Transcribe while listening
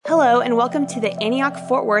Hello, and welcome to the Antioch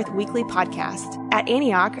Fort Worth Weekly Podcast. At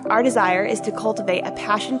Antioch, our desire is to cultivate a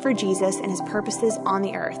passion for Jesus and His purposes on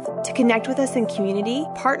the earth. To connect with us in community,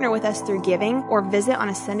 partner with us through giving, or visit on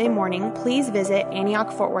a Sunday morning, please visit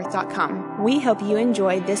AntiochFortWorth.com. We hope you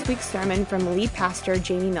enjoy this week's sermon from lead pastor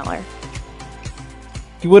Jamie Miller.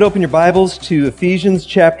 If you would open your Bibles to Ephesians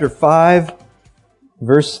chapter 5,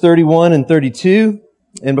 verse 31 and 32.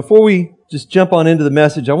 And before we just jump on into the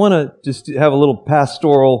message, I want to just have a little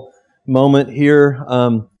pastoral moment here.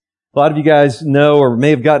 A lot of you guys know or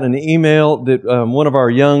may have gotten an email that one of our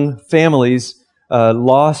young families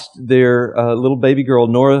lost their little baby girl,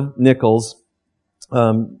 Nora Nichols,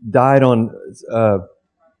 died on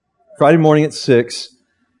Friday morning at 6,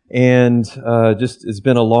 and just it's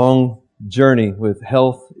been a long journey with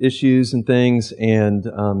health issues and things, and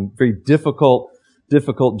very difficult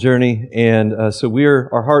journey, and so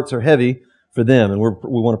our hearts are heavy for them, and we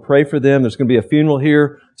want to pray for them. There's going to be a funeral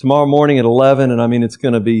here tomorrow morning at 11, and I mean, it's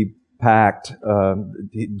going to be packed.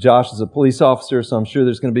 Josh is a police officer, so I'm sure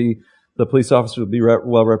there's going to be, the police officers will be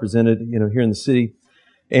well represented, here in the city,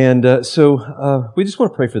 and so we just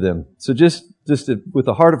want to pray for them. So just with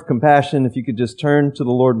a heart of compassion, if you could just turn to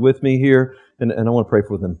the Lord with me here, and I want to pray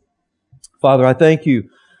for them. Father, I thank you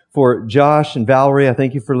for Josh and Valerie. I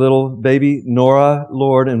thank you for little baby Nora,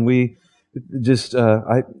 Lord, and we just,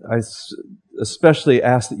 I especially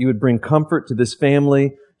ask that you would bring comfort to this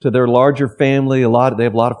family, to their larger family. They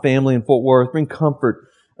have a lot of family in Fort Worth. Bring comfort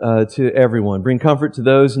to everyone. Bring comfort to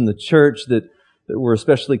those in the church that were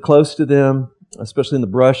especially close to them, especially in the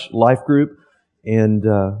Brush Life Group. And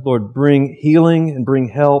Lord, bring healing and bring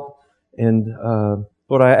help. And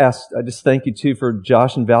Lord, I just thank you too for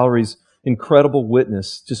Josh and Valerie's incredible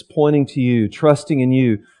witness, just pointing to you, trusting in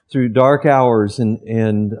you through dark hours,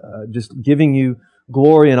 and just giving you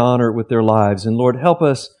glory and honor with their lives. And Lord, help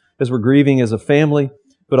us as we're grieving as a family,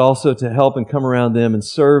 but also to help and come around them and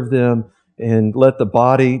serve them, and let the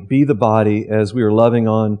body be the body as we are loving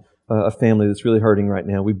on a family that's really hurting right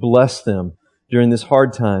now. We bless them during this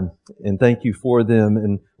hard time, and thank you for them,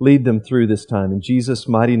 and lead them through this time. In Jesus'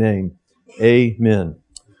 mighty name, amen.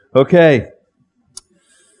 Okay.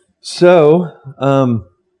 So,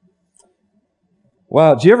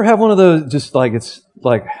 wow, do you ever have one of those, just like, it's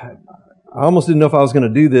like, I almost didn't know if I was going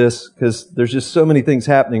to do this because there's just so many things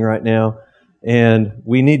happening right now, and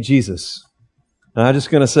we need Jesus. And I'm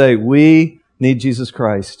just going to say, we need Jesus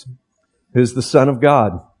Christ, who's the Son of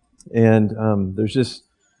God. And there's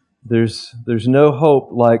no hope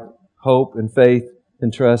like hope and faith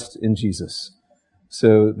and trust in Jesus.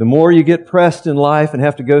 So the more you get pressed in life and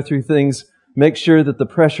have to go through things, make sure that the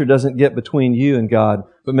pressure doesn't get between you and God,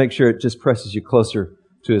 but make sure it just presses you closer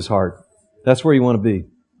to His heart. That's where you want to be.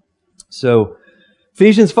 So,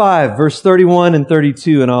 Ephesians 5, verse 31 and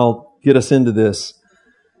 32, and I'll get us into this.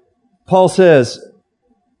 Paul says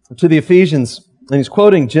to the Ephesians, and he's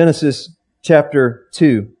quoting Genesis chapter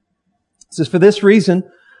 2. It says, "For this reason,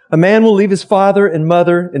 a man will leave his father and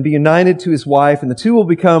mother and be united to his wife, and the two will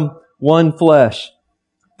become one flesh.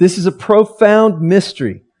 This is a profound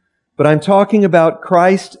mystery, but I'm talking about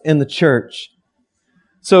Christ and the church."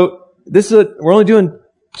 So we're only doing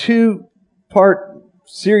 2-part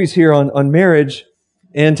series here on marriage,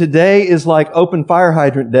 and today is like open fire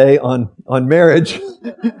hydrant day on marriage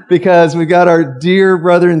because we got our dear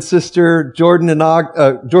brother and sister Jordan and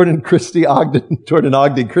Christy Ogden. Jordan and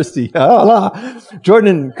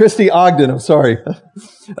Christy Ogden, I'm sorry,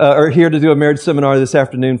 are here to do a marriage seminar this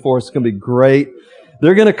afternoon for us. It's going to be great.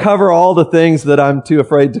 They're going to cover all the things that I'm too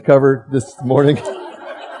afraid to cover this morning.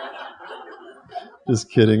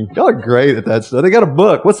 Just kidding. Y'all are great at that stuff. They got a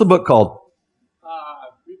book. What's the book called?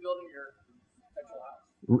 Rebuilding Your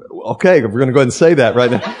Sexual House. Okay, we're going to go ahead and say that right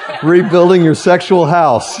now. Rebuilding Your Sexual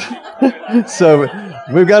House. So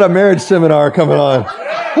we've got a marriage seminar coming on.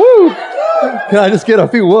 Woo! Can I just get a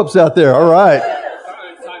few whoops out there? All right.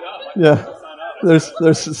 Yeah. There's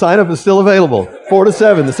sign up is still available. 4 to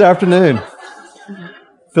 7 this afternoon.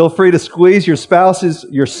 Feel free to squeeze your spouse's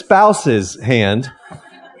hand,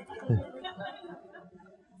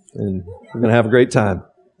 and we're going to have a great time.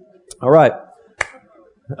 All right.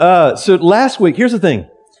 So last week, here's the thing.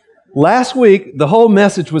 Last week, the whole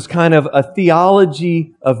message was kind of a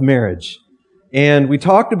theology of marriage. And we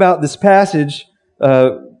talked about this passage,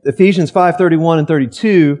 Ephesians 5:31 and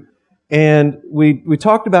 32, and we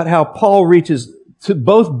talked about how Paul reaches to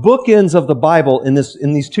both bookends of the Bible in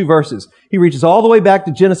these 2 verses. He reaches all the way back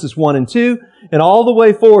to Genesis 1 and 2, and all the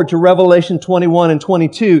way forward to Revelation 21 and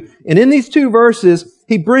 22. And in these 2 verses,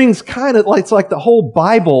 he brings kind of like, it's like the whole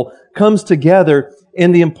Bible comes together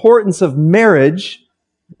in the importance of marriage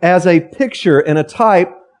as a picture and a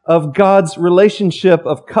type of God's relationship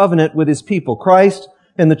of covenant with His people, Christ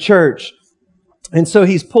and the church. And so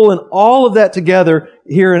He's pulling all of that together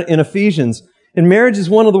here in Ephesians. And marriage is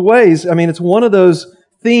one of the ways, it's one of those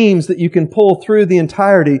themes that you can pull through the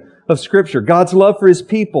entirety of Scripture. God's love for His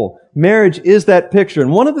people. Marriage is that picture.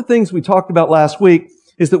 And one of the things we talked about last week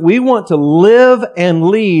is that we want to live and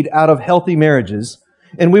lead out of healthy marriages.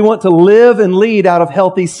 And we want to live and lead out of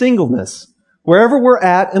healthy singleness. Wherever we're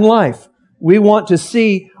at in life, we want to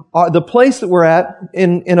see the place that we're at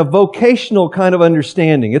in a vocational kind of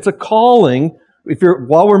understanding. It's a calling.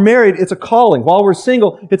 While we're married, it's a calling. While we're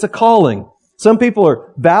single, it's a calling. Some people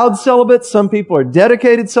are vowed celibates. Some people are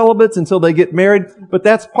dedicated celibates until they get married. But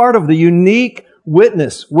that's part of the unique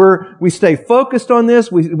witness where we stay focused on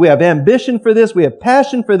this. We have ambition for this. We have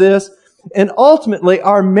passion for this. And ultimately,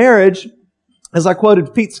 our marriage, as I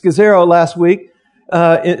quoted Pete Scazzaro last week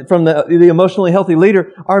from the Emotionally Healthy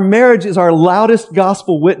Leader, our marriage is our loudest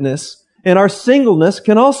gospel witness. And our singleness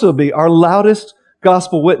can also be our loudest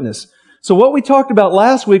gospel witness. So what we talked about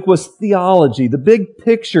last week was theology, the big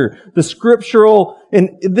picture, the scriptural,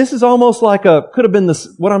 and this is almost like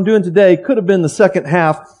what I'm doing today could have been the second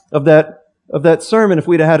half of that sermon if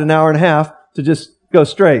we'd have had an hour and a half to just go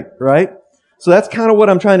straight, right? So that's kind of what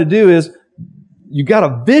I'm trying to do is you got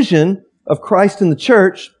a vision of Christ in the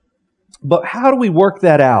church, but how do we work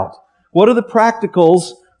that out? What are the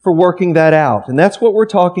practicals for working that out? And that's what we're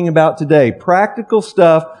talking about today. Practical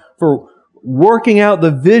stuff for working out the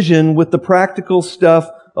vision with the practical stuff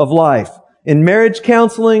of life. In marriage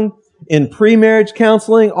counseling, in pre-marriage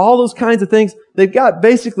counseling, all those kinds of things, they've got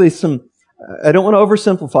basically some, I don't want to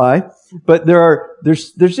oversimplify, but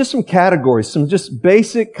there's just some categories, some just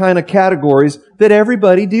basic kind of categories that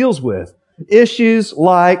everybody deals with. Issues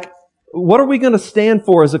like, what are we going to stand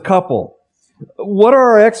for as a couple? What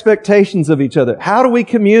are our expectations of each other? How do we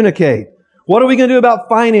communicate? What are we going to do about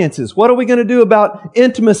finances? What are we going to do about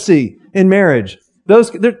intimacy in marriage?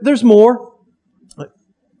 There's more.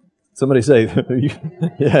 Somebody say,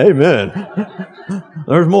 yeah, amen.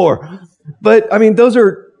 There's more. But, those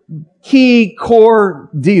are key core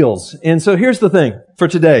deals. And so here's the thing for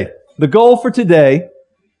today. The goal for today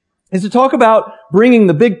is to talk about bringing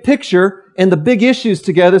the big picture and the big issues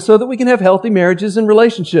together so that we can have healthy marriages and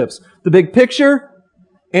relationships. The big picture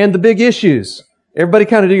and the big issues. Everybody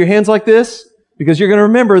kind of do your hands like this, because you're going to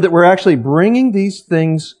remember that we're actually bringing these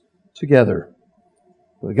things together.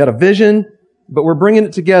 We've got a vision, but we're bringing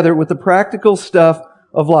it together with the practical stuff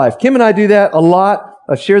of life. Kim and I do that a lot.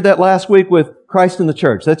 I shared that last week with Christ in the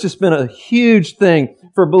church. That's just been a huge thing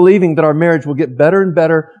for believing that our marriage will get better and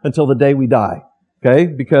better until the day we die. Okay?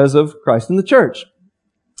 Because of Christ in the church.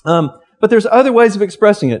 But there's other ways of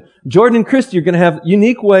expressing it. Jordan and Christy are going to have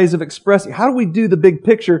unique ways of expressing. How do we do the big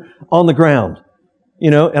picture on the ground?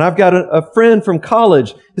 And I've got a friend from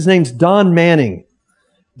college. His name's Don Manning.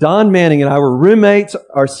 Don Manning and I were roommates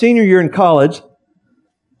our senior year in college.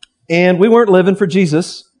 And we weren't living for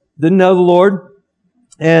Jesus. Didn't know the Lord.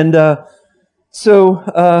 And so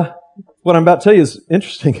what I'm about to tell you is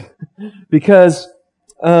interesting because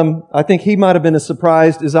I think he might have been as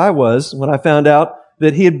surprised as I was when I found out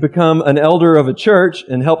that he had become an elder of a church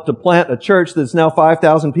and helped to plant a church that's now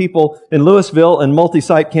 5,000 people in Louisville and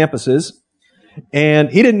multi-site campuses. And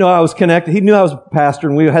he didn't know I was connected. He knew I was a pastor,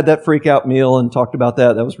 and we had that freak out meal and talked about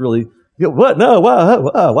that. That was really, what? No,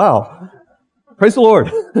 wow. Praise the Lord.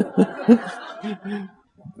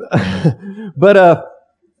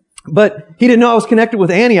 But he didn't know I was connected with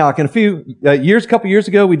Antioch. And a couple years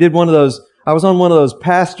ago, we did I was on one of those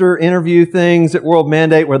pastor interview things at World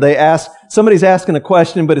Mandate where somebody's asking a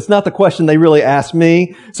question, but it's not the question they really asked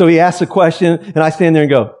me. So he asks a question, and I stand there and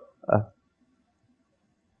go,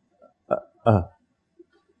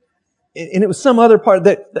 and it was some other part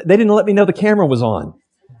that they didn't let me know the camera was on.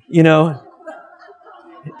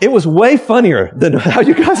 It was way funnier than how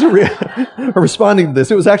you guys are responding to this.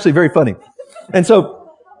 It was actually very funny. And so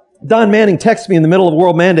Don Manning texts me in the middle of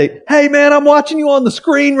World Mandate, "Hey man, I'm watching you on the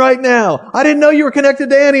screen right now. I didn't know you were connected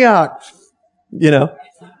to Antioch."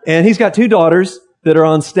 And he's got 2 daughters that are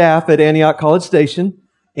on staff at Antioch College Station,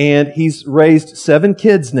 and he's raised 7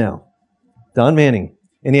 kids now. Don Manning.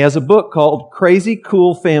 And he has a book called Crazy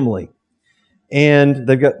Cool Family. And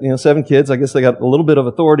they've got, 7 kids. I guess they got a little bit of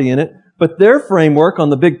authority in it. But their framework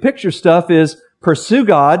on the big picture stuff is pursue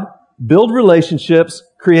God, build relationships,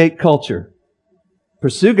 create culture.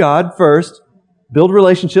 Pursue God first, build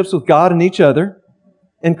relationships with God and each other,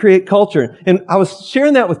 and create culture. And I was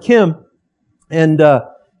sharing that with Kim, and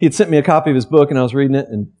he had sent me a copy of his book, and I was reading it.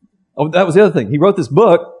 And that was the other thing. He wrote this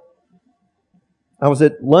book. I was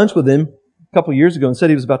at lunch with him a couple of years ago and said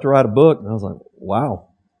he was about to write a book. And I was like, wow.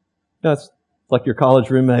 That's like your college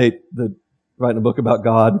roommate that writing a book about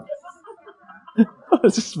God.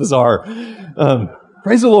 It's just bizarre.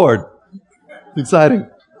 Praise the Lord. It's exciting.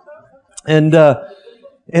 And what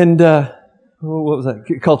was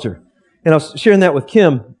that? Culture. And I was sharing that with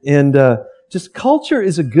Kim. And just culture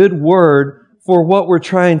is a good word for what we're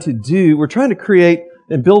trying to do. We're trying to create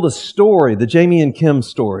and build a story, the Jamie and Kim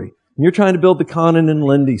story. And you're trying to build the Conan and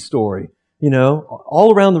Lindy story,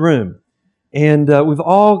 all around the room. And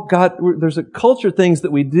there's a culture things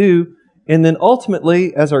that we do. And then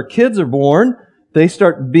ultimately, as our kids are born, they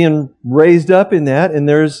start being raised up in that. And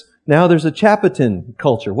there's a Chappiton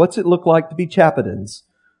culture. What's it look like to be Chappitons?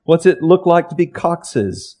 What's it look like to be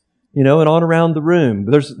Coxes? And on around the room.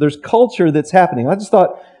 There's culture that's happening. I just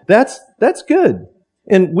thought, that's good.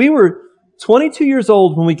 And we were 22 years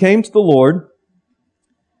old when we came to the Lord,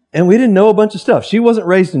 and we didn't know a bunch of stuff. She wasn't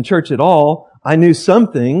raised in church at all. I knew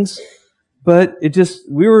some things, but what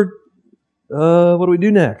do we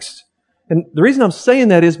do next? And the reason I'm saying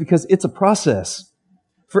that is because it's a process.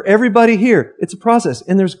 For everybody here, it's a process,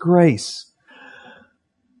 and there's grace.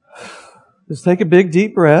 Just take a big,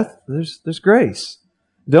 deep breath. There's grace.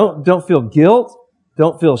 Don't feel guilt.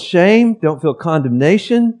 Don't feel shame. Don't feel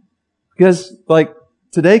condemnation. Because,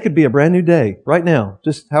 today could be a brand new day, right now.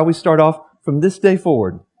 Just how we start off from this day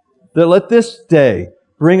forward. That let this day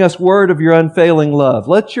bring us word of your unfailing love.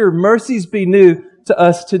 Let your mercies be new to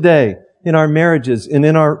us today in our marriages and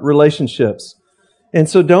in our relationships. And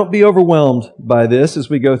so don't be overwhelmed by this as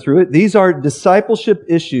we go through it. These are discipleship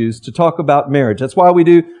issues to talk about marriage. That's why we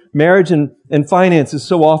do marriage and finances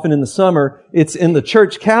so often in the summer. It's in the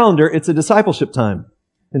church calendar. It's a discipleship time.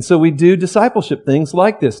 And so we do discipleship things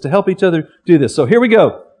like this to help each other do this. So here we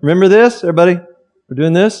go. Remember this, everybody? We're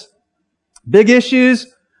doing this. Big issues,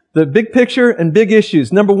 the big picture and big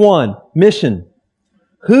issues. Number 1, mission.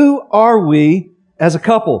 Who are we as a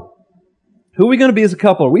couple? Who are we going to be as a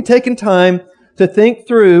couple? Are we taking time to think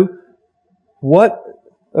through what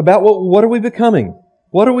are we becoming?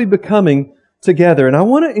 What are we becoming together? And I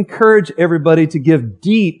want to encourage everybody to give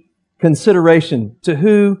deep consideration to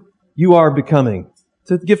who you are becoming.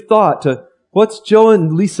 To give thought to what's Joe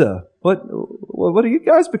and Lisa? What are you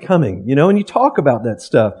guys becoming? And you talk about that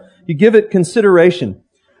stuff. You give it consideration.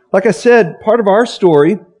 Like I said, part of our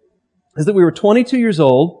story is that we were 22 years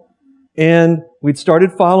old and we'd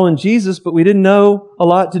started following Jesus, but we didn't know a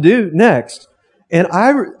lot to do next. And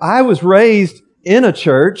I was raised in a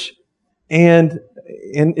church and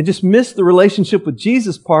it just missed the relationship with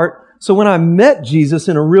Jesus part. So when I met Jesus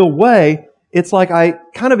in a real way, it's like I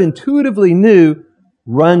kind of intuitively knew,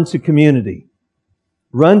 run to community,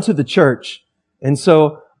 run to the church. And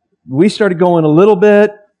so we started going a little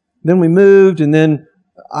bit, then we moved, and then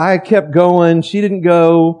I kept going. She didn't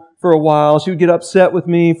go for a while. She would get upset with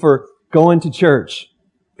me for going to church,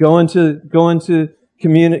 going to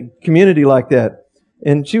community like that.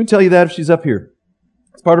 And she would tell you that if she's up here.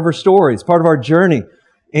 It's part of her story. It's part of our journey.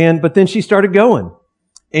 But then she started going.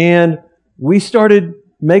 And we started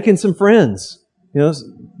making some friends.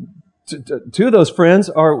 Two of those friends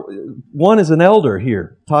one is an elder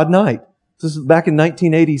here, Todd Knight. This is back in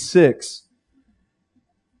 1986.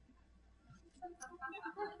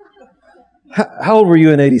 How old were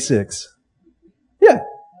you in 86? Yeah.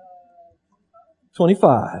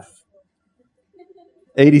 25.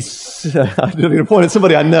 86. I didn't even point at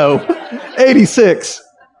somebody I know. 86.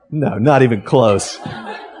 No, not even close.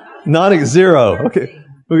 Not 0. Okay.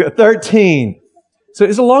 We got 13. So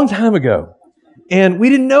it's a long time ago. And we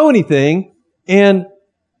didn't know anything. And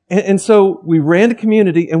so we ran to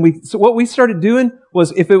community so what we started doing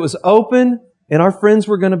was if it was open and our friends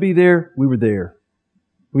were going to be there, we were there.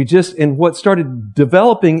 And what started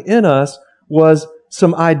developing in us was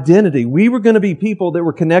some identity. We were going to be people that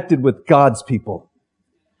were connected with God's people.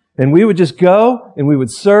 And we would just go and we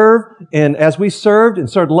would serve. And as we served and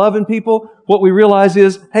started loving people, what we realized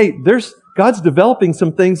is, hey, God's developing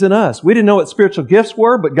some things in us. We didn't know what spiritual gifts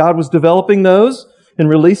were, but God was developing those and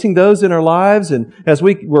releasing those in our lives. And as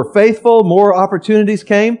we were faithful, more opportunities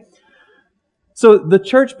came. So the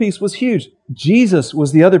church piece was huge. Jesus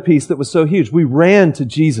was the other piece that was so huge. We ran to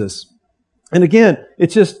Jesus. And again,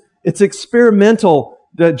 it's experimental.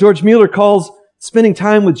 George Mueller calls spending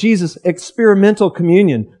time with Jesus experimental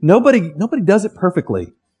communion. Nobody does it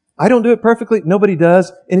perfectly. I don't do it perfectly. Nobody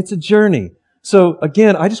does. And it's a journey. So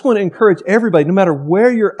again, I just want to encourage everybody, no matter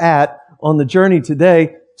where you're at on the journey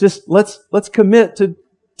today, just let's commit to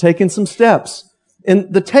taking some steps.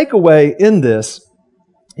 And the takeaway in this,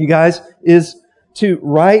 you guys, is to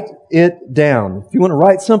write it down. If you want to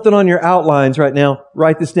write something on your outlines right now,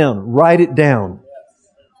 write this down. Write it down.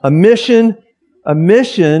 A mission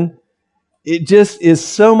it just is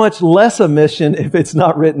so much less a mission if it's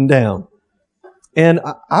not written down. And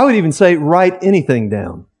I would even say write anything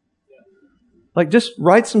down. Like just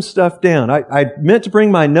write some stuff down. I meant to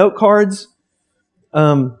bring my note cards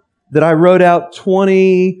that I wrote out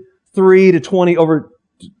 23 to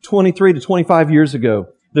 25 years ago.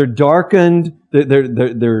 They're darkened.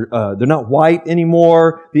 They're not white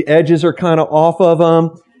anymore. The edges are kind of off of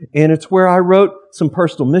them. And it's where I wrote some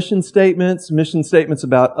personal mission statements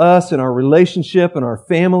about us and our relationship and our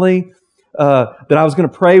family, that I was going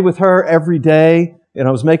to pray with her every day. And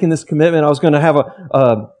I was making this commitment. I was going to have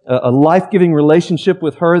a life-giving relationship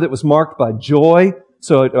with her that was marked by joy.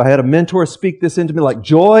 So I had a mentor speak this into me, like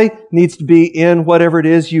joy needs to be in whatever it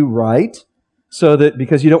is you write, so that,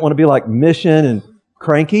 because you don't want to be like mission and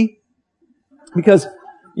cranky. Because,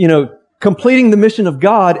 completing the mission of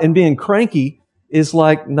God and being cranky is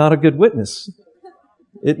like not a good witness.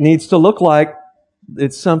 It needs to look like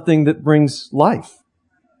it's something that brings life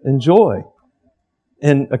and joy.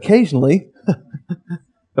 And occasionally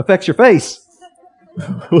affects your face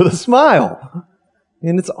with a smile.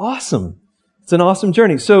 And it's awesome. It's an awesome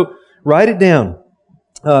journey. So write it down.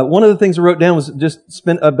 One of the things I wrote down was just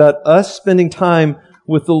about us spending time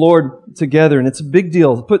with the Lord together. And it's a big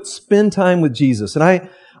deal. Spend time with Jesus. And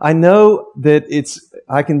I know that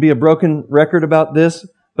I can be a broken record about this,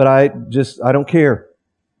 but I don't care.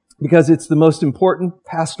 Because it's the most important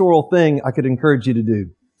pastoral thing I could encourage you to do,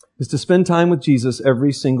 is to spend time with Jesus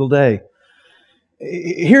every single day.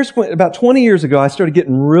 Here's when, about 20 years ago, I started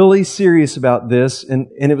getting really serious about this, and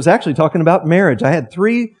it was actually talking about marriage. I had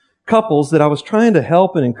 3 couples that I was trying to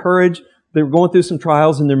help and encourage. They were going through some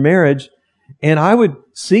trials in their marriage, and I would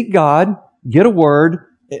seek God, get a word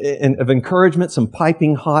of encouragement, some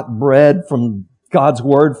piping hot bread from God's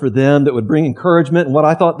word for them that would bring encouragement and what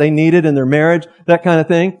I thought they needed in their marriage, that kind of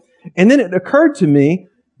thing. And then it occurred to me,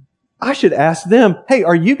 I should ask them, hey,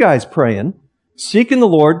 are you guys praying, seeking the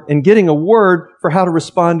Lord, and getting a word for how to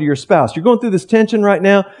respond to your spouse? You're going through this tension right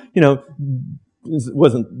now. It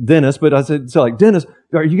wasn't Dennis, but I said, so like, Dennis,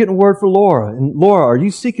 are you getting a word for Laura? And Laura, are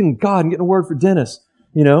you seeking God and getting a word for Dennis?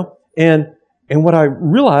 And what I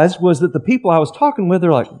realized was that the people I was talking with,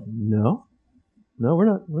 they're like, no, we're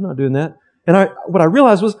not doing that. And what I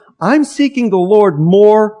realized was, I'm seeking the Lord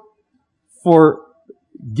more for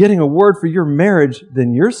getting a word for your marriage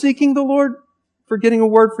than you're seeking the Lord for getting a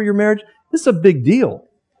word for your marriage. This is a big deal.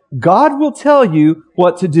 God will tell you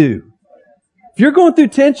what to do. If you're going through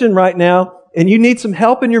tension right now and you need some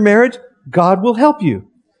help in your marriage, God will help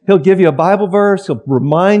you. He'll give you a Bible verse. He'll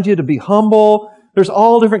remind you to be humble. There's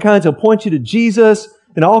all different kinds. He'll point you to Jesus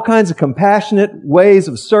and all kinds of compassionate ways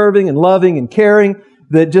of serving and loving and caring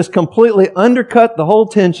that just completely undercut the whole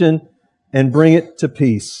tension and bring it to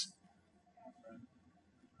peace.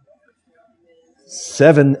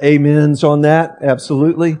 7 amens on that,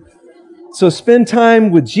 absolutely. So spend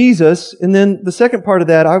time with Jesus, and then the second part of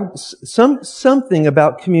that, something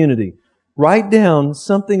about community. Write down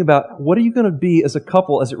something about what are you going to be as a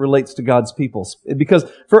couple as it relates to God's people.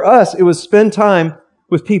 Because for us, it was spend time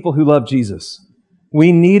with people who love Jesus.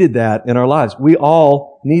 We needed that in our lives. We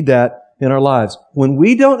all need that in our lives. When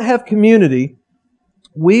we don't have community,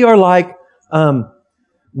 we are like, I'm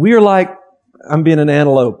being an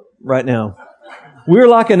antelope right now. We're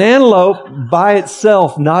like an antelope by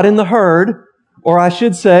itself, not in the herd. Or I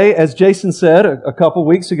should say, as Jason said a couple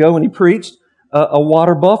weeks ago when he preached, a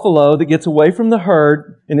water buffalo that gets away from the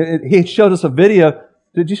herd. And he showed us a video.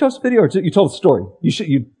 Did you show us a video or you told a story?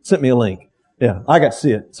 You sent me a link. Yeah, I got to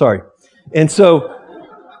see it. Sorry. And so,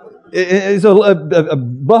 it's a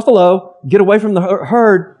buffalo get away from the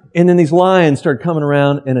herd, and then these lions start coming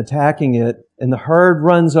around and attacking it. And the herd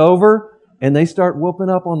runs over, and they start whooping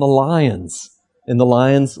up on the lions. And the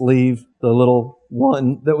lions leave the little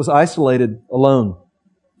one that was isolated alone.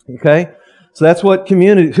 Okay? So that's what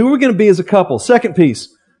community, who are we going to be as a couple? Second piece,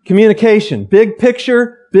 communication. Big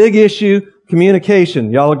picture, big issue,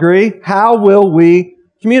 communication. Y'all agree? How will we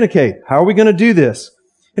communicate? How are we going to do this?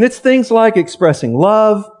 And it's things like expressing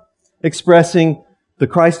love, expressing the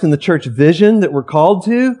Christ in the church vision that we're called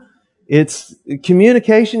to.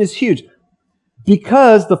 Communication is huge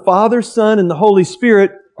because the Father, Son, and the Holy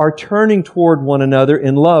Spirit are turning toward one another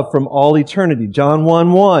in love from all eternity. John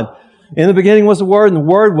 1:1. In the beginning was the Word, and the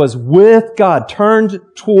Word was with God. Turned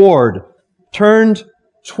toward.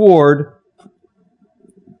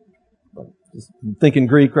 Just thinking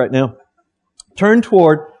Greek right now. Turned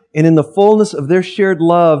toward, and in the fullness of their shared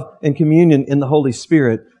love and communion in the Holy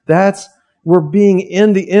Spirit. We're being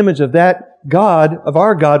in the image of that God, of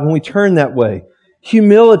our God, when we turn that way.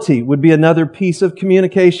 Humility would be another piece of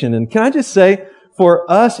communication. And can I just say, for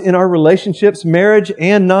us in our relationships, marriage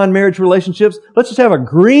and non-marriage relationships, let's just have a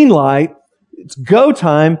green light. It's go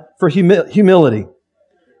time for humility.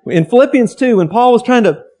 In Philippians 2, when Paul was trying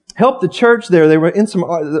to help the church there, they were in some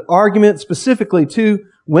argument, specifically two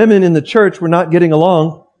women in the church were not getting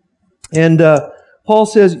along. And Paul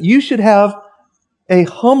says, you should have a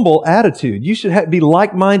humble attitude. You should be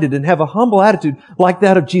like-minded and have a humble attitude like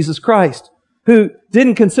that of Jesus Christ, who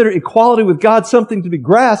didn't consider equality with God something to be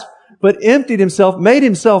grasped, but emptied himself, made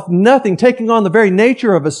himself nothing, taking on the very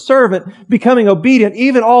nature of a servant, becoming obedient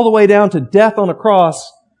even all the way down to death on a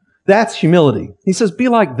cross. That's humility. He says, be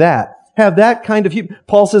like that. Have that kind of humility.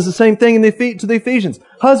 Paul says the same thing to the Ephesians.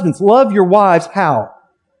 Husbands, love your wives. How?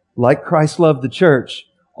 Like Christ loved the church.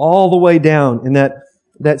 All the way down in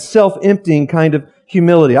that self-emptying kind of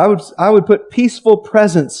humility. I would put peaceful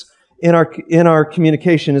presence in our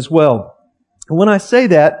communication as well. And when I say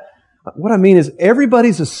that, what I mean is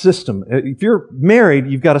everybody's a system. If you're married,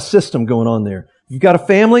 you've got a system going on there. If you've got a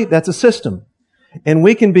family, that's a system. And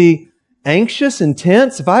we can be anxious and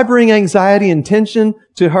tense. If I bring anxiety and tension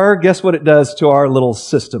to her, guess what it does to our little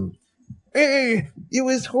system? Hey, it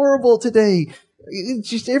was horrible today. It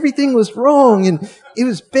just everything was wrong and it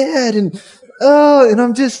was bad and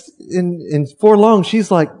I'm just and for long she's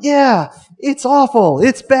like, yeah, it's awful,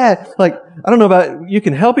 it's bad. Like, I don't know about you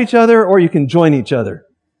can help each other or you can join each other.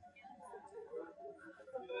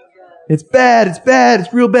 It's bad,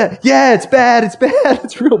 it's real bad. Yeah, it's bad,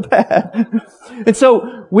 it's real bad. And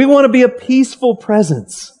so we want to be a peaceful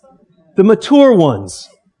presence. The mature ones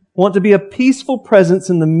want to be a peaceful presence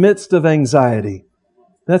in the midst of anxiety.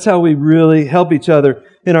 That's how we really help each other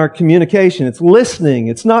in our communication. It's listening.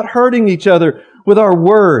 It's not hurting each other with our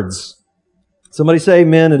words. Somebody say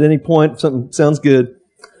amen at any point if something sounds good.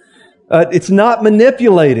 It's not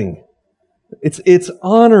manipulating. It's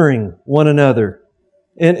honoring one another.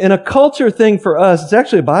 And a culture thing for us, it's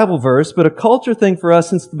actually a Bible verse, but a culture thing for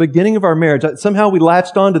us since the beginning of our marriage, somehow we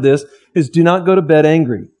latched onto this, is do not go to bed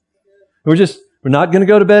angry. We're not going to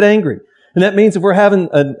go to bed angry. And that means if we're having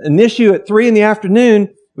an issue at 3 p.m,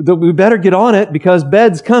 we better get on it because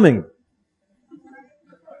bed's coming.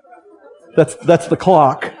 That's the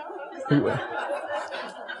clock.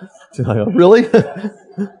 Really?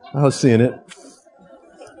 I was seeing it.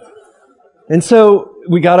 And so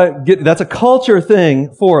we gotta that's a culture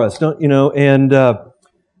thing for us, and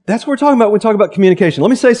that's what we're talking about when we talk about communication. Let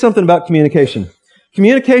me say something about communication.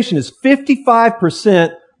 Communication is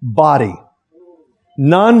 55% body.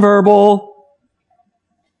 Nonverbal,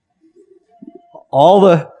 all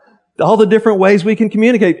the different ways we can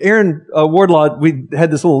communicate. Aaron Wardlaw, we had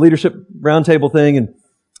this little leadership roundtable thing, and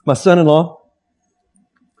my son-in-law,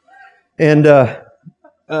 and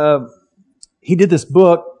he did this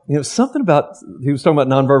book. He was talking about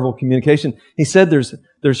nonverbal communication. He said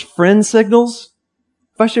there's friend signals.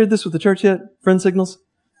 Have I shared this with the church yet? Friend signals?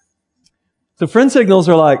 So friend signals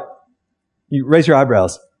are like, you raise your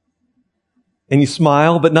eyebrows and you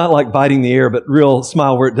smile, but not like biting the air, but real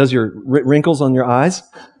smile where it does your wrinkles on your eyes.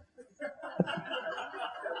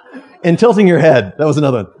 And tilting your head. That was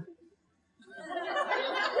another one.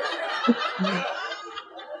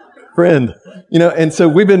 Friend. And so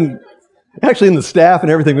we've been, actually in the staff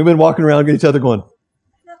and everything, we've been walking around at each other going,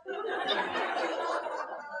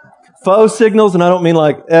 faux signals, and I don't mean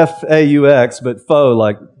like F-A-U-X, but faux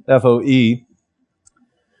like F-O-E.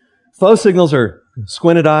 Faux signals are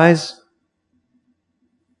squinted eyes,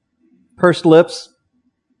 pursed lips,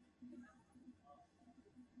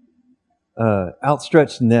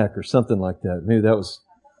 outstretched neck or something like that. Maybe that was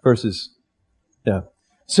versus, yeah.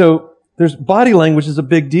 So there's body language is a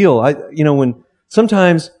big deal. When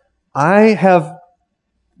sometimes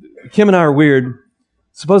Kim and I are weird.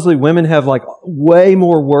 Supposedly women have like way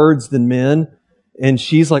more words than men, and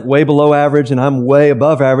she's like way below average and I'm way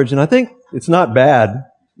above average. And I think it's not bad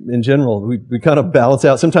in general. We kind of balance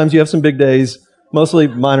out. Sometimes you have some big days. Mostly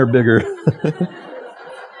mine are bigger.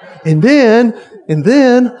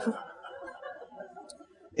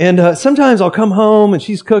 And sometimes I'll come home and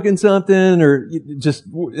she's cooking something or just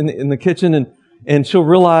in the kitchen and she'll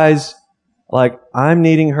realize like I'm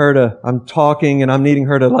talking and I'm needing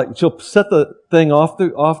her to she'll set the thing off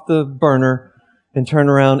the burner and turn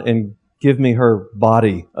around and give me her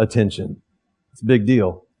body attention. It's a big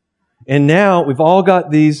deal. And now we've all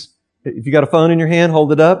got these, if you got a phone in your hand,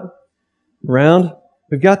 hold it up, around.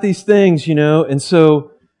 We've got these things, and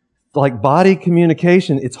so like body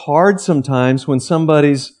communication, it's hard sometimes when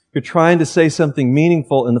you're trying to say something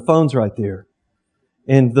meaningful and the phone's right there.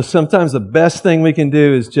 And sometimes the best thing we can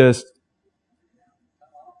do is just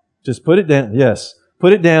put it down. Yes.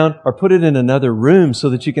 Put it down or put it in another room so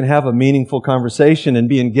that you can have a meaningful conversation and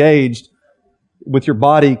be engaged with your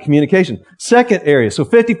body communication. Second area, so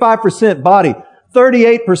 55% body,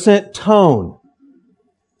 38% tone.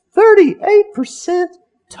 38%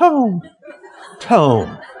 tone.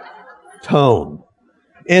 Tone.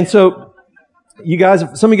 And so,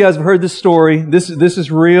 some of you guys have heard this story. This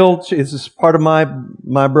is real. This is part of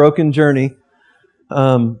my broken journey.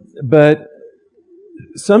 But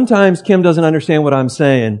sometimes Kim doesn't understand what I'm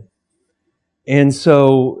saying. And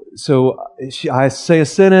so I say a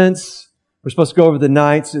sentence. We're supposed to go over the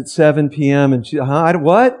nights at 7 p.m. And she,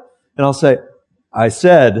 what? And I'll say, I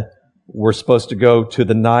said we're supposed to go to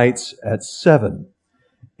the nights at 7.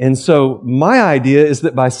 And so my idea is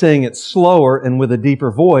that by saying it slower and with a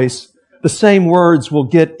deeper voice, the same words will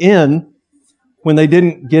get in when they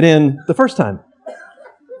didn't get in the first time.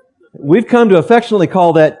 We've come to affectionately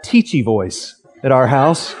call that teachy voice at our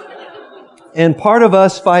house. And part of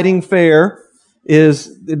us fighting fair is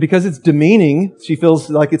because it's demeaning. She feels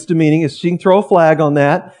like it's demeaning. She can throw a flag on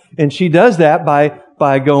that. And she does that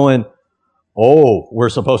by going, oh, we're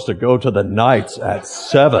supposed to go to the nights at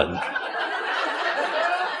 7.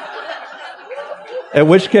 At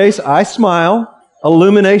which case I smile.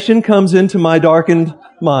 Illumination comes into my darkened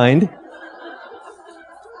mind.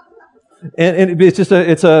 And it's just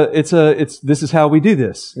this is how we do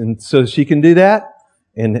this. And so she can do that.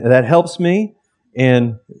 And that helps me.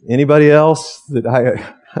 And anybody else that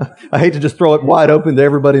I hate to just throw it wide open to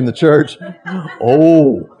everybody in the church.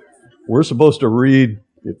 Oh, we're supposed to read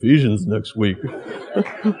Ephesians next week.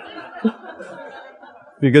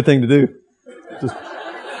 Be a good thing to do.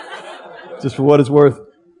 Just for what it's worth.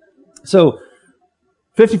 So,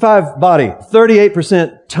 55 body,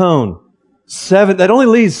 38% tone, 7, that only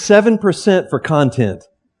leaves 7% for content,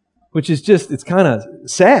 which is it's kind of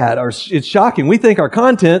sad, or it's shocking. We think our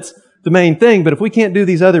content's the main thing, but if we can't do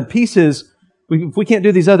these other pieces,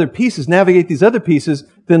 navigate these other pieces,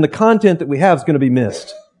 then the content that we have is going to be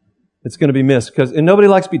missed. It's going to be missed and nobody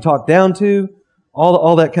likes to be talked down to,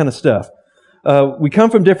 all that kind of stuff. We come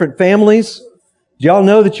from different families. Do y'all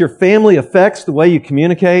know that your family affects the way you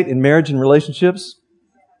communicate in marriage and relationships?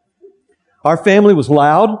 Our family was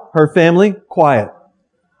loud. Her family, quiet.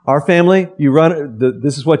 Our family,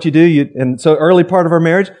 this is what you do. And so early part of our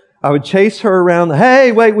marriage, I would chase her around.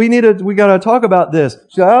 Hey, wait, we got to talk about this.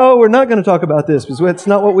 She's like, oh, we're not going to talk about this because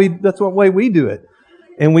that's what way we do it.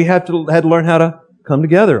 And we had to learn how to come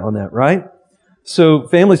together on that, right? So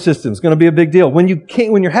family system is going to be a big deal. When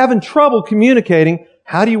you're having trouble communicating,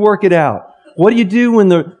 how do you work it out? What do you do when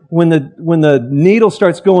the needle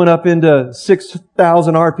starts going up into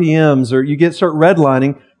 6,000 RPMs or you start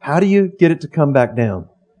redlining? How do you get it to come back down?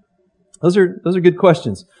 Those are good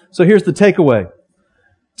questions. So here's the takeaway.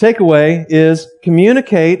 Takeaway is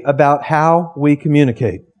communicate about how we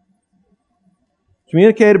communicate.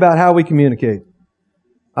 Communicate about how we communicate.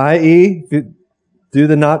 I.e., if you do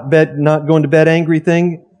the not going to bed angry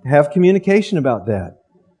thing, have communication about that.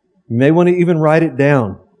 You may want to even write it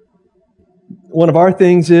down. One of our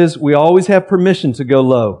things is we always have permission to go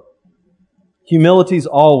low. Humility is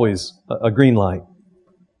always a green light.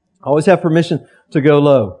 Always have permission to go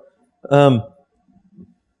low.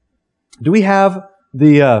 Do we have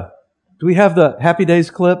the Happy Days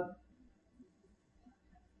clip?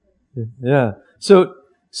 Yeah. So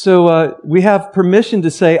we have permission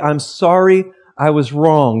to say, I'm sorry, I was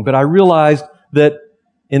wrong, but I realized that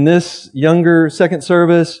in this younger second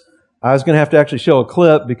service, I was going to have to actually show a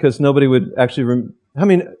clip because nobody would actually how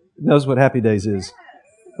many knows what Happy Days is?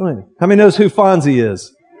 How many knows who Fonzie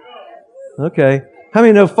is? Okay. How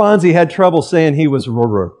many know Fonzie had trouble saying he was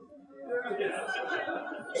Roro?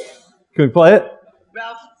 Can we play it?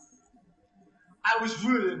 Ralph, I was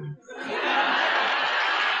ruined.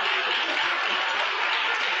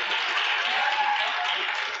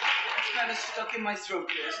 It's kind of stuck in my throat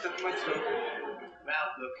there,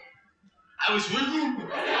 Ralph, look. I was ruined.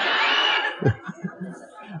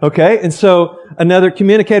 Okay, and so another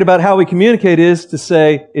communicate about how we communicate is to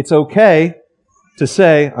say, it's okay to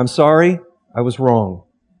say, I'm sorry, I was wrong.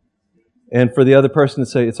 And for the other person to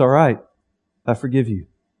say, it's all right, I forgive you.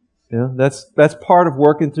 Yeah, that's part of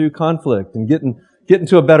working through conflict and getting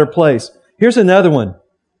to a better place. Here's another one.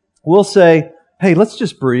 We'll say, hey, let's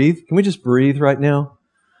just breathe. Can we just breathe right now?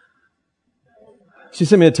 She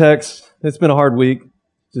sent me a text. It's been a hard week.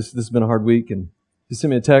 This has been a hard week. And she sent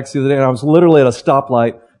me a text the other day, and I was literally at a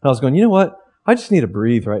stoplight, and I was going, you know what? I just need to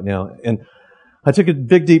breathe right now. And I took a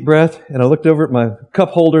big, deep breath, and I looked over at my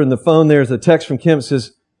cup holder, and the phone there's a text from Kim that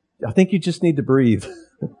says, I think you just need to breathe.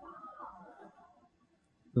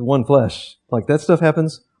 One flesh. Like, that stuff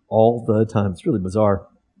happens all the time. It's really bizarre.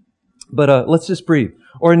 But let's just breathe.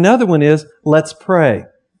 Or another one is, let's pray.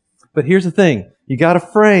 But here's the thing. You got to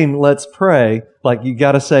frame, let's pray. Like you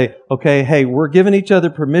got to say, okay, hey, we're giving each other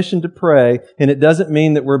permission to pray, and it doesn't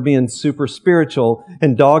mean that we're being super spiritual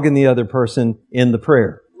and dogging the other person in the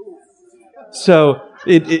prayer. So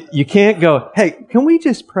you can't go, hey, can we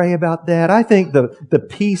just pray about that? I think the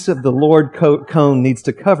peace of the Lord cone needs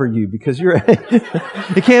to cover you because you're,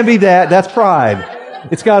 it can't be that. That's pride.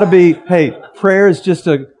 It's got to be, hey, prayer is just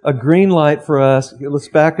a green light for us. Let's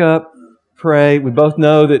back up, pray. We both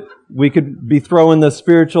know that we could be throwing the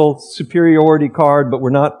spiritual superiority card, but we're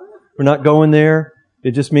not going there.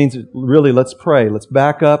 It just means really, let's pray. Let's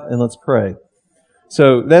back up and let's pray.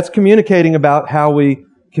 So that's communicating about how we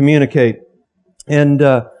communicate. And,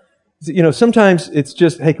 sometimes it's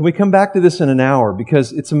just, hey, can we come back to this in an hour?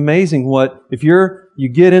 Because it's amazing if you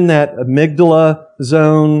get in that amygdala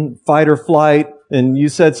zone, fight or flight, and you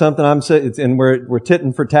said something, and we're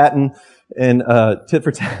titting for tatting, and, tit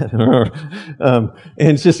for tat, and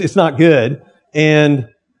it's not good.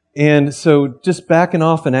 And so just backing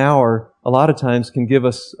off an hour, a lot of times can give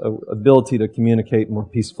us a ability to communicate more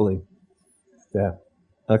peacefully. Yeah.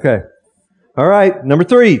 Okay. All right. Number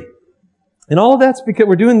 3. And all of that's because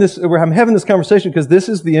we're doing this, I'm having this conversation because this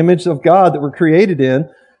is the image of God that we're created in,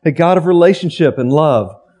 a God of relationship and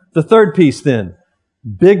love. The third piece then,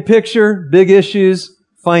 big picture, big issues,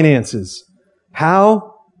 finances.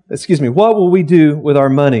 What will we do with our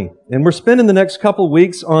money? And we're spending the next couple of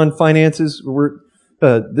weeks on finances.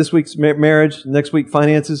 This week's marriage, next week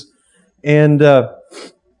finances. And the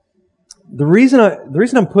reason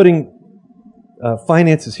I'm putting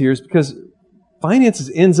finances here is because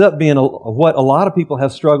finances ends up being what a lot of people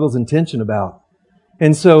have struggles and tension about.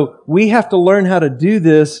 And so we have to learn how to do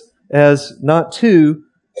this as not two,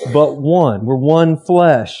 but one. We're one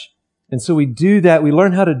flesh. And so we do that. We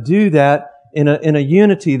learn how to do that in a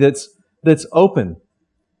unity that's open.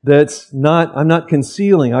 I'm not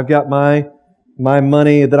concealing. I've got my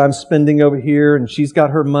money that I'm spending over here, and she's got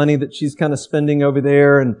her money that she's kind of spending over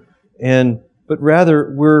there, but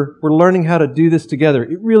rather we're learning how to do this together.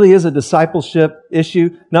 It really is a discipleship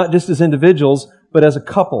issue, not just as individuals, but as a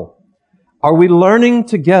couple. Are we learning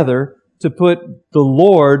together to put the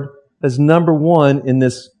Lord as number one in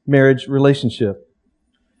this marriage relationship?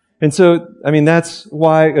 And so, that's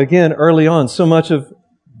why, again, early on, so much of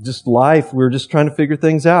just life, we're just trying to figure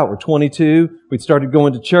things out. We're 22, we started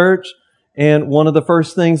going to church, and one of the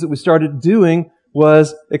first things that we started doing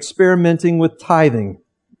was experimenting with tithing.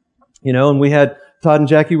 And we had Todd and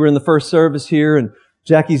Jackie were in the first service here, and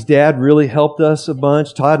Jackie's dad really helped us a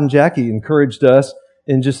bunch. Todd and Jackie encouraged us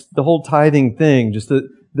in just the whole tithing thing, just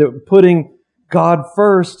the putting God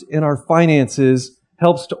first in our finances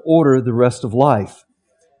helps to order the rest of life.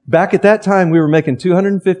 Back at that time, we were making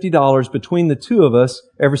 $250 between the two of us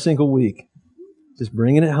every single week. Just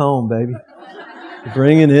bringing it home, baby.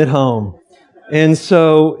 Bringing it home. And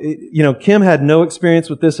so, Kim had no experience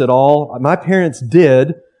with this at all. My parents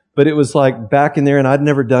did, but it was like back in there, and I'd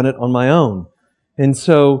never done it on my own. And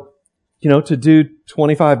so, to do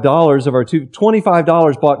 $25 of our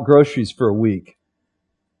 $25 bought groceries for a week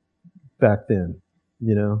back then,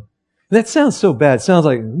 And that sounds so bad. It sounds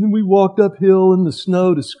like we walked uphill in the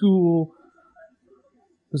snow to school.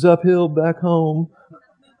 It was uphill back home.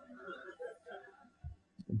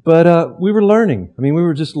 But we were learning. We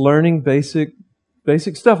were just learning basic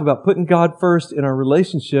stuff about putting God first in our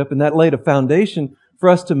relationship, and that laid a foundation for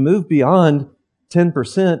us to move beyond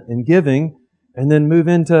 10% in giving and then move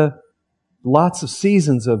into lots of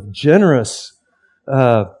seasons of generous,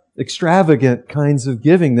 extravagant kinds of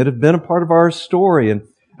giving that have been a part of our story. And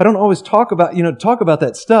I don't always talk about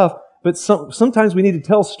that stuff, but sometimes we need to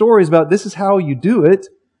tell stories about this is how you do it,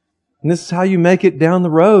 and this is how you make it down the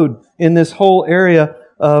road in this whole area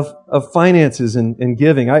of finances and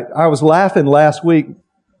giving. I was laughing last week.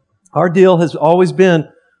 Our deal has always been,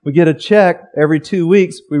 we get a check every 2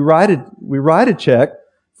 weeks. We write a check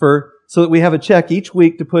so that we have a check each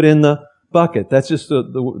week to put in the bucket. That's just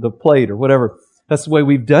the plate or whatever. That's the way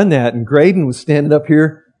we've done that. And Graydon was standing up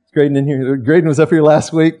here. Graydon was up here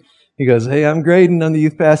last week. He goes, "Hey, I'm Graydon. I'm the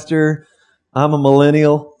youth pastor. I'm a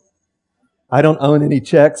millennial. I don't own any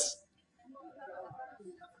checks.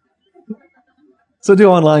 So do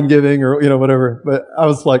online giving or, whatever." But I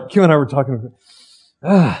was like, Kim and I were talking,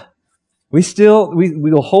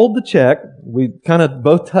 we'll hold the check. We kind of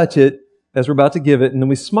both touch it as we're about to give it, and then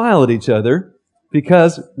we smile at each other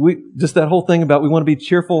because just that whole thing about we want to be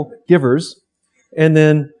cheerful givers. And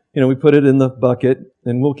then, we put it in the bucket,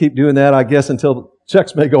 and we'll keep doing that, I guess, until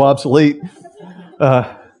checks may go obsolete.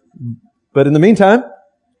 But in the meantime,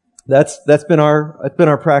 that's been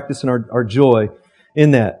our practice and our joy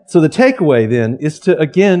in that. So the takeaway then is to,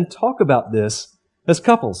 again, talk about this as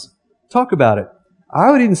couples. Talk about it.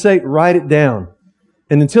 I would even say write it down.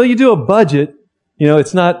 And until you do a budget,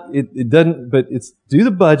 it's not, it doesn't, but it's do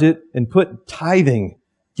the budget and put tithing,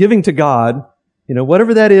 giving to God,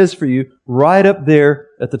 whatever that is for you, right up there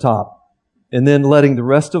at the top. And then letting the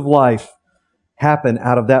rest of life happen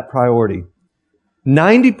out of that priority.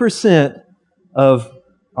 90% of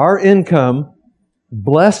our income,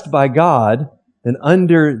 blessed by God, and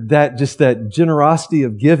under that, just that generosity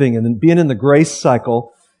of giving and then being in the grace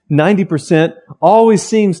cycle, 90% always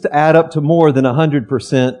seems to add up to more than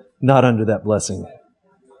 100% not under that blessing.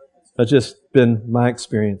 That's just been my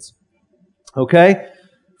experience. Okay?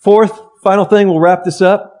 Fourth, final thing, we'll wrap this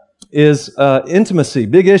up, is intimacy.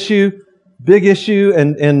 Big issue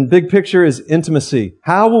and big picture is intimacy.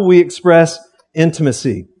 How will we express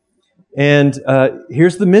intimacy? And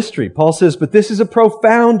here's the mystery. Paul says, but this is a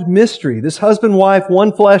profound mystery. This husband-wife,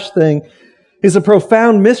 one flesh thing is a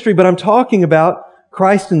profound mystery, but I'm talking about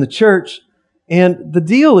Christ and the church. And the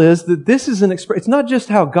deal is that this is it's not just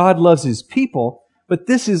how God loves His people, but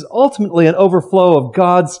this is ultimately an overflow of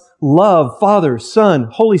God's love, Father, Son,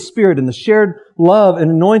 Holy Spirit, and the shared love and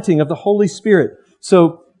anointing of the Holy Spirit.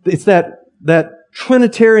 So it's that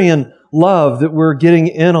Trinitarian love that we're getting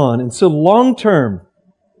in on. And so long-term,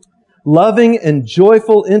 loving and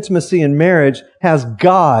joyful intimacy in marriage has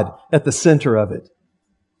God at the center of it.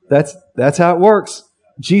 That's how it works.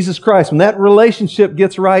 Jesus Christ. When that relationship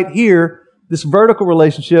gets right here, this vertical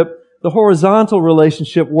relationship, the horizontal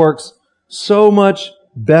relationship works so much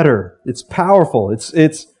better. It's powerful.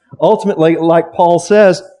 It's ultimately, like Paul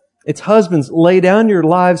says, it's husbands, lay down your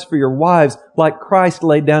lives for your wives like Christ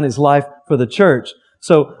laid down His life for the church.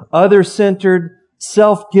 So other-centered,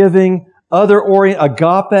 self-giving, other-oriented,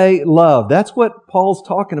 agape love. That's what Paul's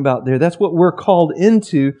talking about there. That's what we're called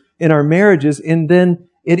into in our marriages. And then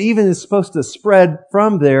it even is supposed to spread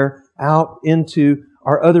from there out into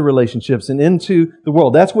our other relationships and into the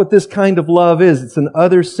world. That's what this kind of love is. It's an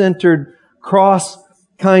other-centered, cross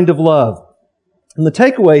kind of love. And the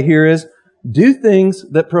takeaway here is, do things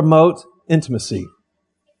that promote intimacy.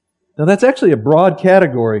 Now that's actually a broad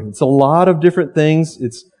category. It's a lot of different things.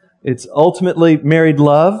 It's ultimately married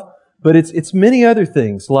love, but it's many other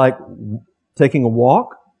things like taking a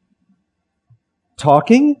walk,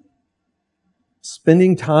 talking,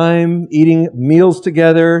 spending time, eating meals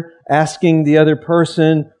together, asking the other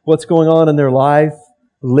person what's going on in their life,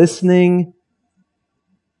 listening.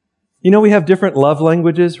 We have different love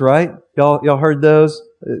languages, right? Y'all heard those?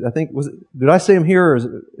 I think, did I say them here or is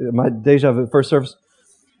it my deja vu first service?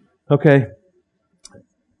 Okay.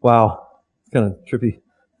 Wow. It's kind of trippy.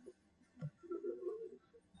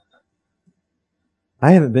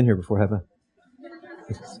 I haven't been here before, have I?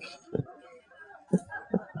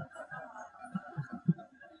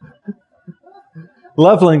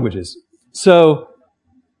 Love languages. So,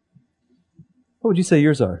 what would you say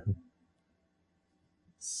yours are?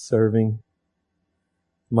 Serving.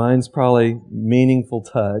 Mine's probably meaningful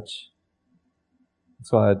touch.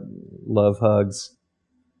 That's why I love hugs.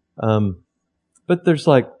 But there's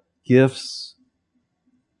like gifts,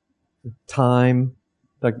 time.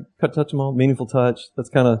 Like touch them all. Meaningful touch. That's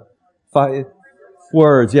kind of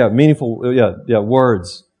words. Yeah, meaningful. Yeah,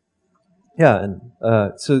 words. Yeah, and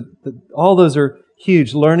so all those are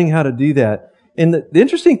huge. Learning how to do that. And the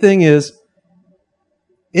interesting thing is,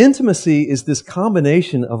 intimacy is this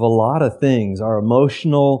combination of a lot of things. Our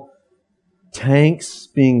emotional tanks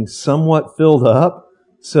being somewhat filled up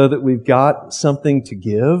so that we've got something to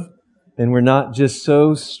give and we're not just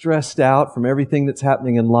so stressed out from everything that's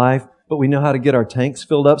happening in life, but we know how to get our tanks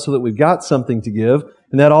filled up so that we've got something to give.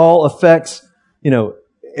 And that all affects,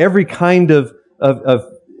 every kind of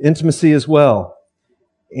intimacy as well.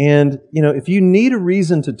 And, if you need a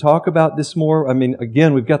reason to talk about this more,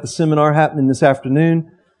 again, we've got the seminar happening this afternoon.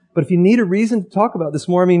 But if you need a reason to talk about this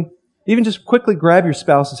more, even just quickly grab your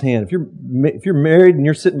spouse's hand. If you're married and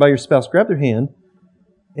you're sitting by your spouse, grab their hand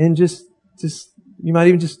and just you might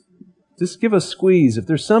even just give a squeeze. If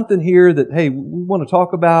there's something here that, hey, we want to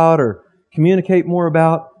talk about or communicate more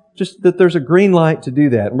about, just that there's a green light to do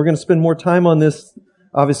that. And we're going to spend more time on this,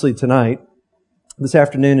 obviously, this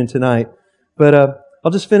afternoon and tonight. But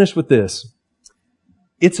I'll just finish with this.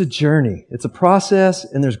 It's a journey. It's a process,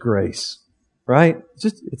 and there's grace. Right?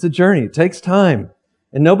 It's a journey. It takes time.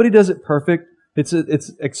 And nobody does it perfect.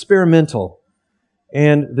 It's experimental.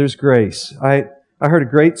 And there's grace. I heard a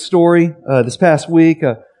great story this past week.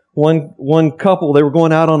 One couple, they were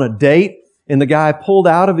going out on a date, and the guy pulled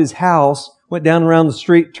out of his house, went down around the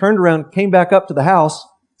street, turned around, came back up to the house,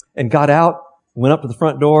 and got out, went up to the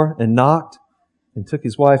front door and knocked, and took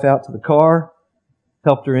his wife out to the car,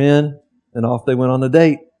 helped her in, and off they went on the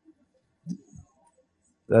date.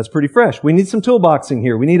 That's pretty fresh. We need some toolboxing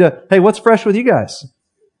here. We need hey, what's fresh with you guys?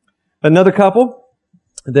 Another couple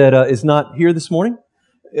that is not here this morning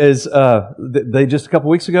is they just a couple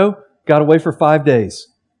weeks ago got away for 5 days.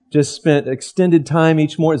 Just spent extended time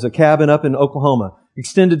each morning. It's a cabin up in Oklahoma.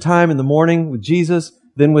 Extended time in the morning with Jesus,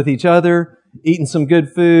 then with each other, eating some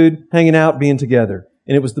good food, hanging out, being together.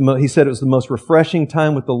 And it was he said it was the most refreshing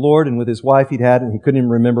time with the Lord and with his wife he'd had, and he couldn't even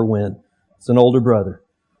remember when. It's an older brother.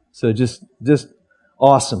 So just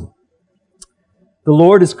awesome. The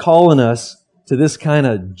Lord is calling us to this kind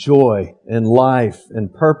of joy and life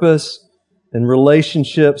and purpose and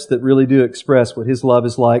relationships that really do express what His love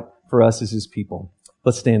is like for us as His people.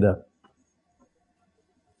 Let's stand up.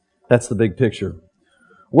 That's the big picture.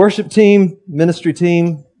 Worship team, ministry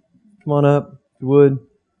team, come on up, if you would.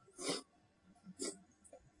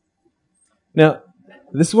 Now,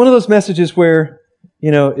 this is one of those messages where,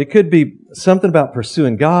 it could be something about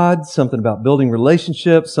pursuing God, something about building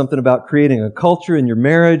relationships, something about creating a culture in your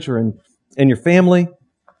marriage or in your family.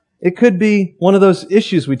 It could be one of those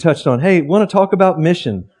issues we touched on. Hey, we want to talk about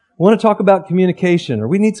mission. We want to talk about communication, or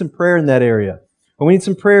we need some prayer in that area. Or we need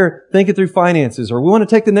some prayer thinking through finances, or we want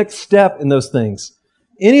to take the next step in those things.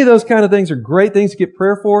 Any of those kind of things are great things to get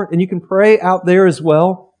prayer for, and you can pray out there as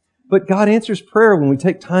well. But God answers prayer when we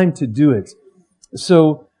take time to do it.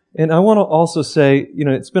 So, and I want to also say,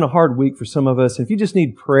 it's been a hard week for some of us. If you just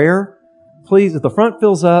need prayer, please, if the front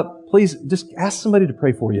fills up, please just ask somebody to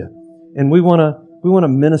pray for you. And we want to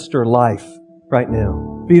minister life right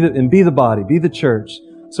now. Be the body, be the church.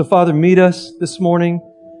 So Father, meet us this morning.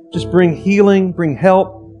 Just bring healing, bring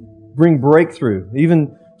help, bring breakthrough.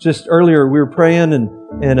 Even just earlier we were praying and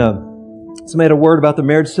somebody had a word about the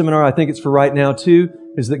marriage seminar. I think it's for right now too,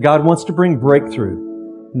 is that God wants to bring breakthrough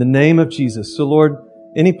in the name of Jesus. So Lord,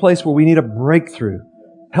 any place where we need a breakthrough,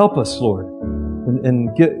 help us, Lord,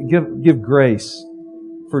 and give grace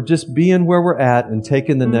for just being where we're at and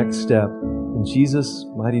taking the next step. In Jesus'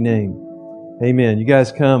 mighty name. Amen. You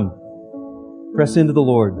guys come. Press into the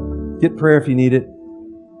Lord. Get prayer if you need it.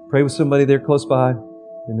 Pray with somebody there close by.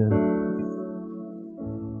 Amen.